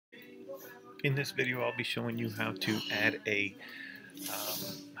In this video, I'll be showing you how to add a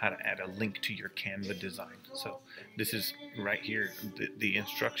link to your Canva design. So this is right here. The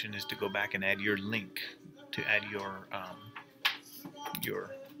instruction is to go back and add your link, to add your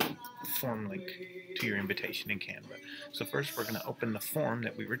form link to your invitation in Canva. So first, we're going to open the form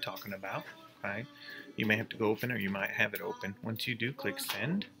that we were talking about. Right? You may have to go open, or you might have it open. Once you do, click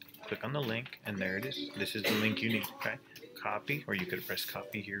send. Click on the link, and there it is. This is the link you need. Okay, copy, or you could press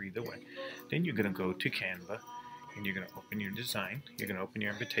copy here, either way. Then you're going to go to Canva, and you're going to open your design. You're going to open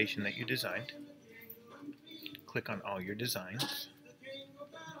your invitation that you designed. Click on all your designs.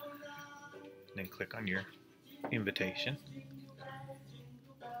 Then click on your invitation.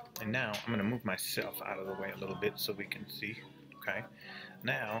 And now I'm going to move myself out of the way a little bit so we can see. Okay,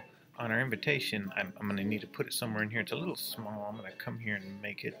 now on our invitation, I'm going to need to put it somewhere in here. It's a little small. I'm going to come here and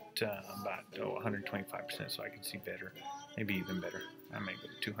make it about 125% so I can see better, maybe even better. I may go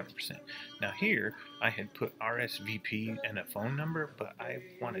to 200%. Now here, I had put RSVP and a phone number, but I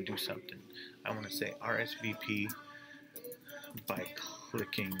want to do something. I want to say RSVP by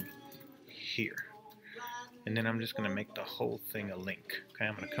clicking here. And then I'm just going to make the whole thing a link. Okay,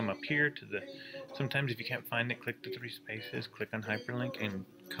 I'm going to come up here to the, sometimes if you can't find it, click the 3 spaces, click on hyperlink, and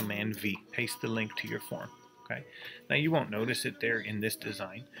Command V, paste the link to your form. Okay, now you won't notice it there in this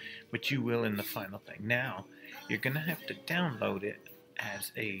design, but you will in the final thing. Now, you're going to have to download it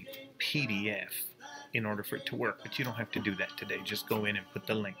as a PDF in order for it to work, but you don't have to do that today. Just go in and put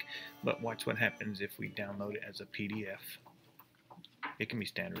the link. But watch what happens if we download it as a PDF. It can be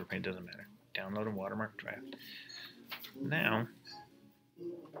standard or it doesn't matter. Download and watermark draft. Now,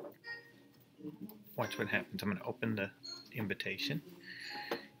 watch what happens. I'm going to open the invitation,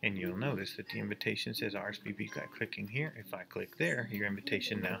 and you'll notice that the invitation says RSVP by clicking here. If I click there, your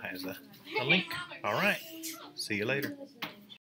invitation now has a link. All right. See you later.